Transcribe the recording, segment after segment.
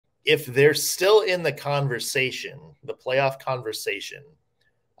if they're still in the conversation, the playoff conversation,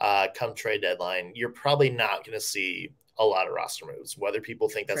 come trade deadline, you're probably not going to see a lot of roster moves. Whether people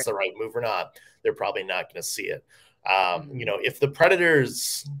think that's the right move or not, they're probably not going to see it. You know, if the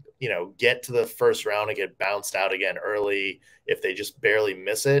Predators, you know, get to the first round and get bounced out again early, if they just barely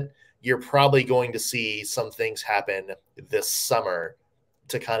miss it, you're probably going to see some things happen this summer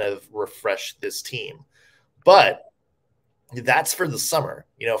to kind of refresh this team. But that's for the summer.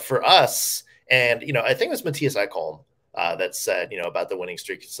 You know, for us, and, you know, I think it was Matthias Ekholm that said, you know, about the winning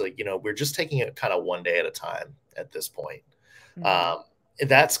streak. It's like, you know, we're just taking it kind of one day at a time at this point.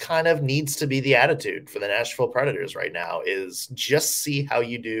 That's kind of needs to be the attitude for the Nashville Predators right now, is just see how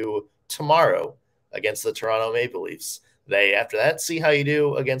you do tomorrow against the Toronto Maple Leafs. After that, see how you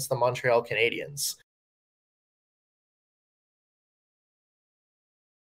do against the Montreal Canadiens.